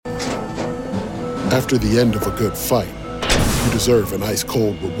After the end of a good fight, you deserve an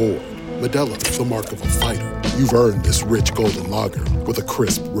ice-cold reward. Modelo is the mark of a fighter. You've earned this rich golden lager with a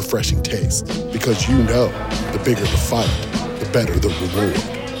crisp, refreshing taste. Because you know, the bigger the fight, the better the reward.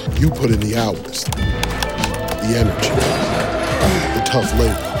 You put in the hours, the energy, the tough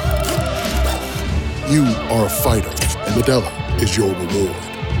labor. You are a fighter, and Modelo is your reward.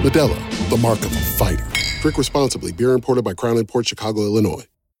 Modelo, the mark of a fighter. Drink responsibly. Beer imported by Crown Imports, Chicago, Illinois.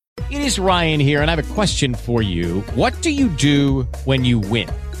 It is Ryan here, and I have a question for you. What do you do when you win?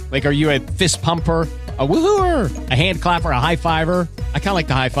 Like, are you a fist pumper, a woo-hooer, a hand clapper, a high-fiver? I kind of like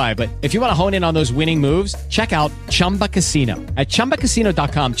the high-five, but if you want to hone in on those winning moves, check out Chumba Casino. At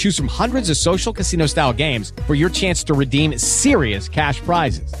ChumbaCasino.com, choose from hundreds of social casino-style games for your chance to redeem serious cash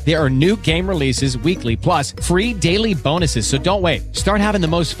prizes. There are new game releases weekly, plus free daily bonuses, so don't wait. Start having the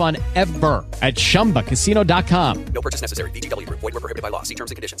most fun ever at ChumbaCasino.com. No purchase necessary. VGW Group. Void where prohibited by law. See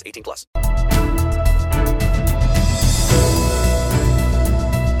terms and conditions. 18+.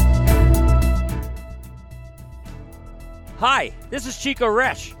 Hi, this is Chico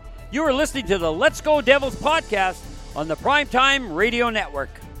Resch. You are listening to the Let's Go Devils podcast on the Primetime Radio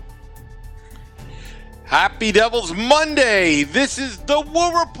Network. Happy Devils Monday. This is the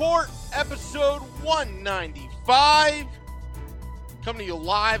Woo Report, episode 195. Coming to you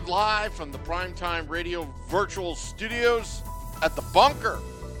live from the Primetime Radio virtual studios at the Bunker.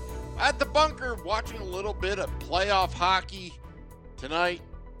 At the Bunker, watching a little bit of playoff hockey tonight.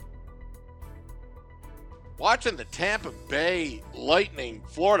 Watching the Tampa Bay Lightning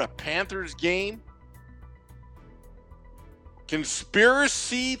Florida Panthers game.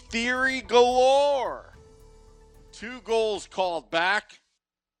 Conspiracy theory galore. 2 goals called back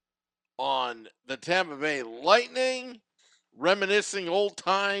on the Tampa Bay Lightning. Reminiscing old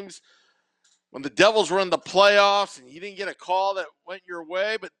times when the Devils were in the playoffs and you didn't get a call that went your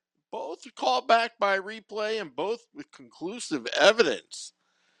way, but both called back by replay and both with conclusive evidence.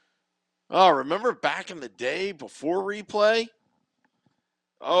 Oh, remember back in the day before replay?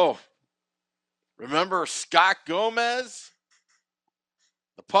 Oh, remember Scott Gomez?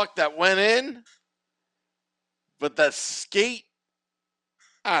 The puck that went in? But that skate?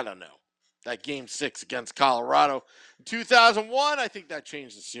 I don't know. That game 6 against Colorado. In 2001, I think that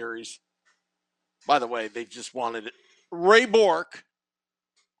changed the series. By the way, they just wanted Ray Bourque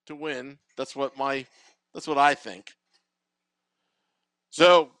to win. That's what I think.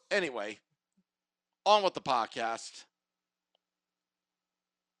 So, anyway, on with the podcast.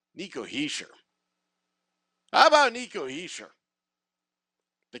 Nico Hischier. How about Nico Hischier?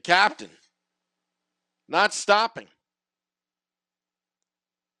 The captain. Not stopping.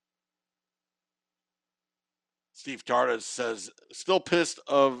 Steve Tardas says, still pissed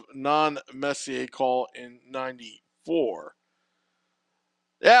of non-Messier call in 94.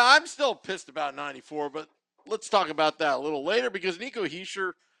 Yeah, I'm still pissed about 94, but let's talk about that a little later because Nico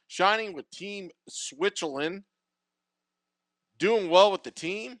Hischier shining with Team Switzerland, doing well with the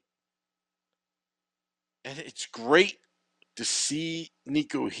team. And it's great to see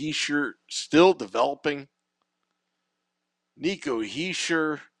Nico Hischier still developing. Nico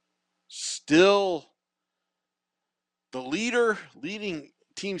Hischier still the leading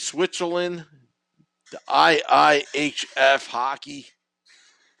Team Switzerland, the IIHF hockey,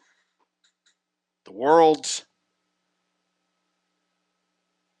 the world's.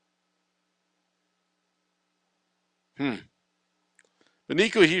 But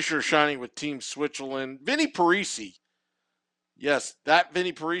Nico Hischier shining with Team Switzerland. Vinny Parisi. Yes, that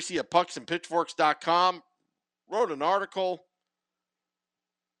Vinny Parisi at pucksandpitchforks.com wrote an article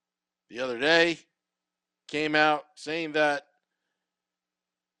the other day. Came out saying that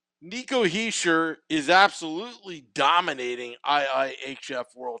Nico Hischier is absolutely dominating IIHF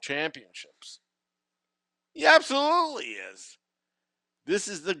World Championships. He absolutely is. This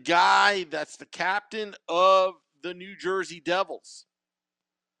is the guy that's the captain of the New Jersey Devils.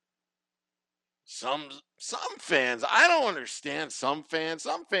 Some fans, I don't understand some fans.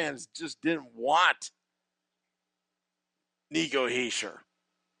 Some fans just didn't want Nico Hischier.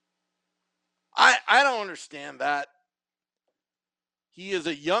 I don't understand that. He is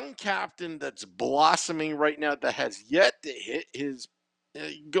a young captain that's blossoming right now that has yet to hit his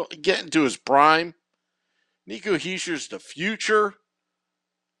get into his prime. Nico Hischier's the future,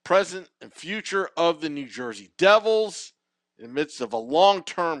 present and future of the New Jersey Devils in the midst of a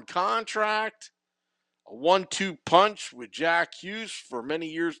long-term contract, a 1-2 punch with Jack Hughes for many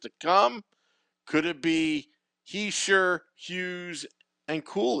years to come. Could it be Hischier, Hughes, and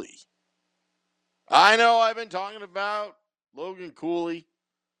Cooley? I know I've been talking about Logan Cooley.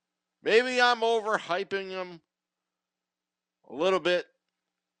 Maybe I'm overhyping him a little bit,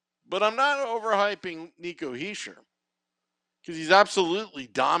 But I'm not overhyping Nico Hischier because he's absolutely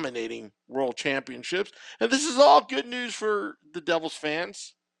dominating world championships. And this is all good news for the Devils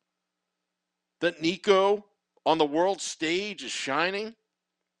fans that Nico on the world stage is shining.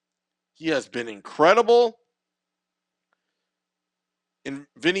 He has been incredible. In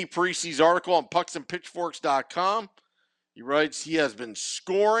Vinny Parisi's article on pucksandpitchforks.com, he writes he has been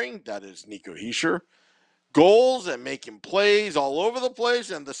scoring, that is Nico Hischier, goals and making plays all over the place,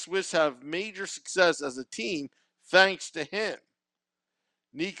 and the Swiss have major success as a team thanks to him.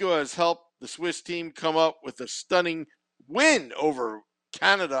 Nico has helped the Swiss team come up with a stunning win over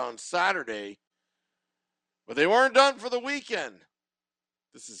Canada on Saturday, but they weren't done for the weekend.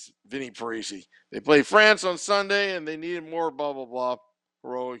 This is Vinny Parisi. They played France on Sunday, and they needed more blah, blah, blah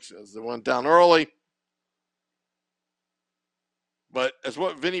heroics as they went down early. But as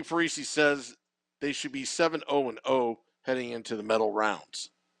what Vinny Parisi says, they should be 7-0-0 heading into the medal rounds.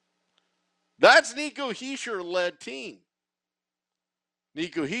 That's Nico Hischier-led team.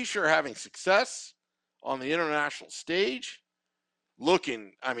 Nico Hischier having success on the international stage.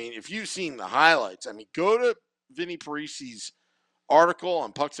 Looking, if you've seen the highlights, go to Vinny Parisi's article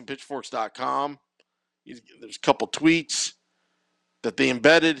on pucksandpitchforks.com. There's a couple tweets that they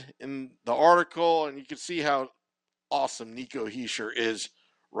embedded in the article, and you can see how awesome Nico Hischier is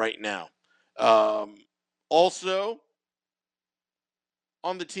right now. Also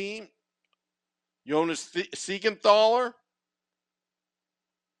on the team, Jonas Siegenthaler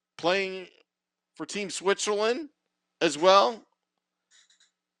playing for Team Switzerland as well.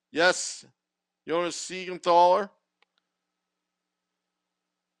 Yes, Jonas Siegenthaler.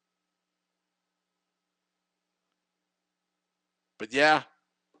 But yeah,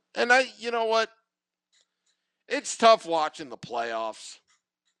 and you know what? It's tough watching the playoffs.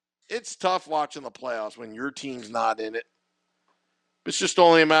 It's tough watching the playoffs when your team's not in it. It's just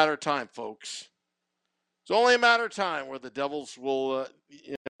only a matter of time, folks. It's only a matter of time where the Devils will,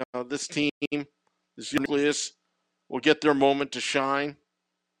 this team, this nucleus, will get their moment to shine.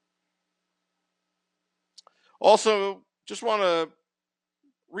 Also, just want to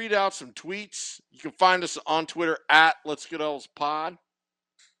read out some tweets. You can find us on Twitter at Let's Go Devils Pod.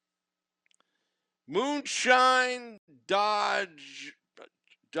 Moonshine Dodge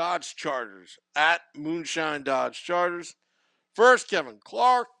Chargers at Moonshine Dodge Chargers. First, Kevin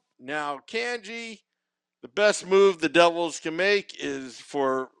Clark. Now, Kanji. The best move the Devils can make is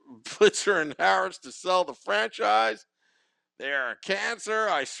for Blitzer and Harris to sell the franchise. They are a cancer,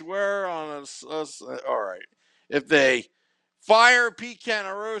 I swear on us. All right. If they fire Pete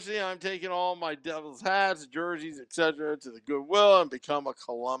Canarosi, I'm taking all my Devils hats, jerseys, etc. to the Goodwill and become a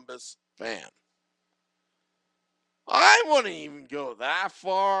Columbus fan. I wouldn't even go that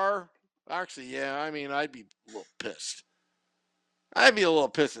far. Actually, yeah, I'd be a little pissed. I'd be a little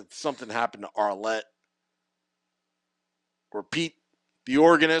pissed if something happened to Arlette or Pete, the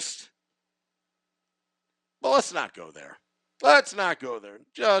organist. But let's not go there. Let's not go there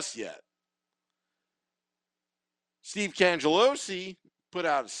just yet. Steve Cangelosi put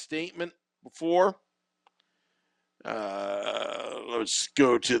out a statement before. Let's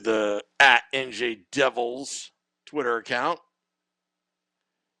go to the @NJ Devils Twitter account.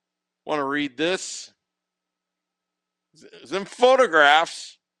 Want to read this? It's in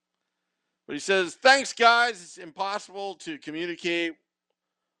photographs. But he says, thanks, guys. It's impossible to communicate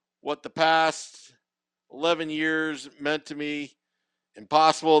what the past 11 years meant to me.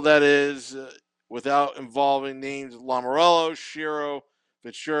 Impossible, that is, without involving names Lamoriello, Shiro,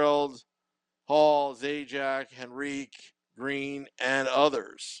 Fitzgerald, Hall, Zajac, Henrique, Green, and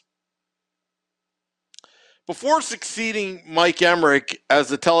others. Before succeeding Mike Emmerich as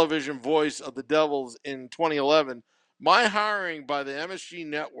the television voice of the Devils in 2011, my hiring by the MSG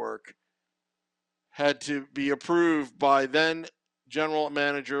Network had to be approved by then General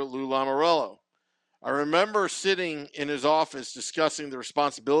Manager Lou Lamoriello. I remember sitting in his office discussing the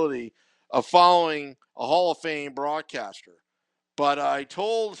responsibility of following a Hall of Fame broadcaster, but I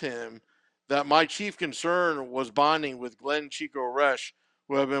told him that my chief concern was bonding with Glenn Chico Resch,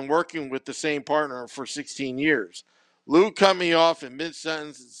 who had been working with the same partner for 16 years. Lou cut me off in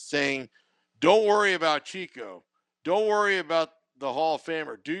mid-sentence saying, don't worry about Chico. Don't worry about the Hall of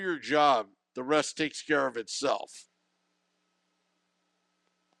Famer. Do your job. The rest takes care of itself.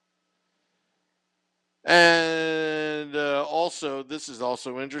 And also, this is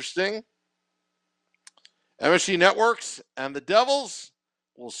also interesting. MSG Networks and the Devils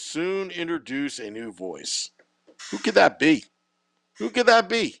will soon introduce a new voice. Who could that be? Who could that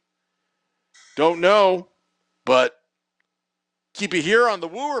be? Don't know, but keep it here on the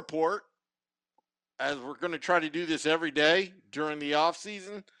Woo Report, as we're going to try to do this every day during the off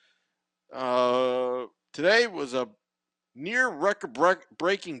season. Today was a near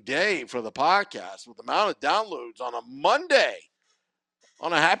record-breaking day for the podcast with the amount of downloads on a Monday,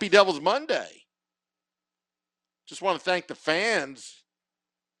 on a Happy Devils Monday. Just want to thank the fans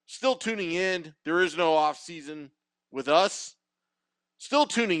still tuning in. There is no off season with us. Still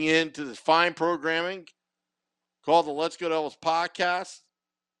tuning in to this fine programming called the Let's Go Devils podcast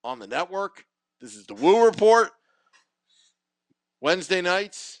on the network. This is the Woo Report. Wednesday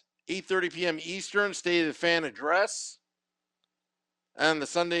nights, 8:30 p.m. Eastern, State of the Fan Address. And the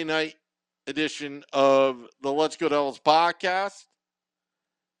Sunday night edition of the Let's Go Devils podcast.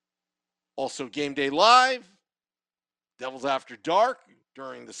 Also Game Day Live, Devils After Dark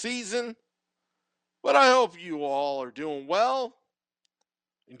during the season. But I hope you all are doing well,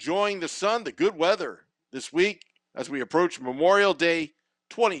 enjoying the sun, the good weather this week as we approach Memorial Day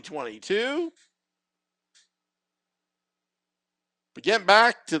 2022. But getting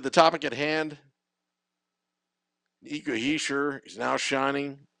back to the topic at hand, Nico Hischier is now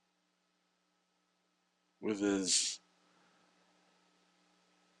shining with his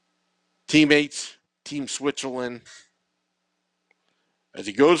teammates, Team Switzerland, as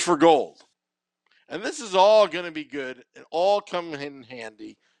he goes for gold. And this is all going to be good and all come in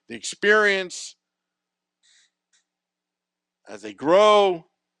handy. The experience as they grow.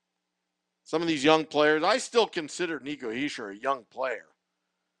 Some of these young players, I still consider Nico Hischier a young player.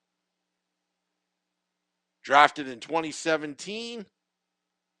 Drafted in 2017.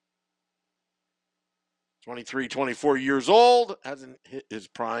 23, 24 years old. Hasn't hit his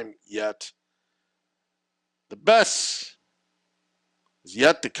prime yet. The best is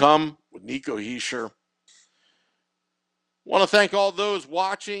yet to come with Nico Hischier. Want to thank all those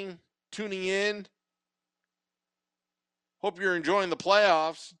watching, tuning in. Hope you're enjoying the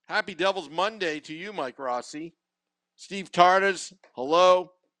playoffs. Happy Devils Monday to you, Mike Rossi. Steve Tardas,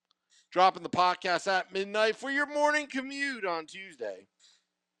 hello. Dropping the podcast at midnight for your morning commute on Tuesday.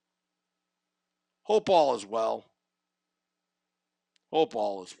 Hope all is well. Hope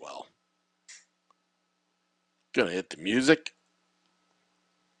all is well. Gonna hit the music.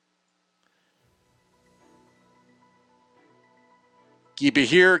 Keep it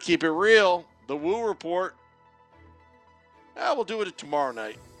here, keep it real. The Woo Report. We'll do it tomorrow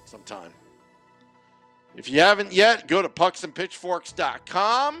night sometime. If you haven't yet, go to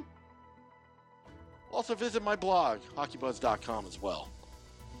pucksandpitchforks.com. Also visit my blog, hockeybuzz.com as well.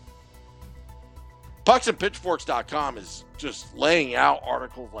 Pucksandpitchforks.com is just laying out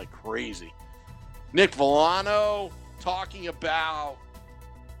articles like crazy. Nick Villano talking about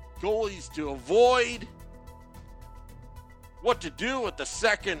goalies to avoid, what to do with the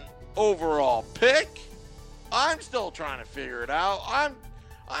second overall pick. I'm still trying to figure it out.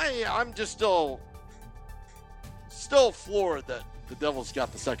 I'm just still floored that the Devils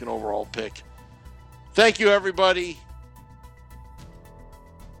got the second overall pick. Thank you, everybody.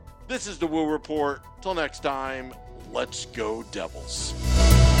 This is the Woo Report. Till next time, let's go Devils.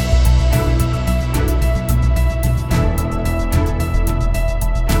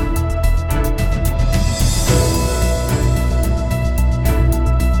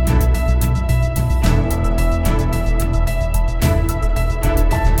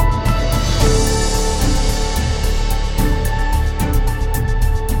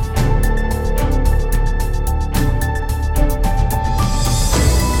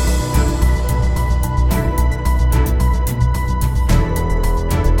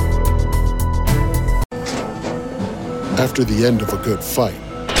 After the end of a good fight,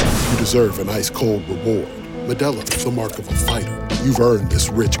 you deserve an ice-cold reward. Modelo, the mark of a fighter. You've earned this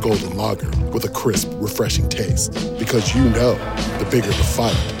rich golden lager with a crisp, refreshing taste. Because you know, the bigger the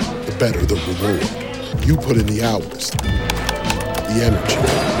fight, the better the reward. You put in the hours, the energy,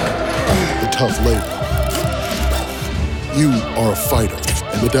 the tough labor. You are a fighter,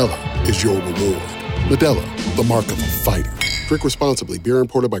 and Modelo is your reward. Modelo, the mark of a fighter. Drink responsibly. Beer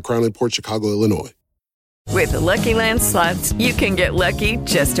imported by Crown Imports, Chicago, Illinois. With the Lucky Land Slots, you can get lucky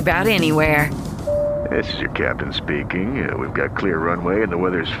just about anywhere. This is your captain speaking. We've got clear runway and the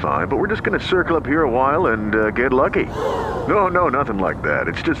weather's fine, but we're just going to circle up here a while and get lucky. No, nothing like that.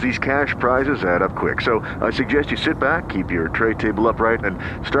 It's just these cash prizes add up quick. So I suggest you sit back, keep your tray table upright, and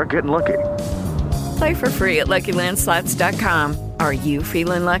start getting lucky. Play for free at LuckyLandSlots.com. Are you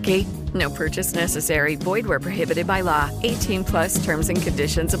feeling lucky? No purchase necessary. Void where prohibited by law. 18+ terms and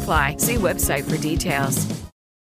conditions apply. See website for details.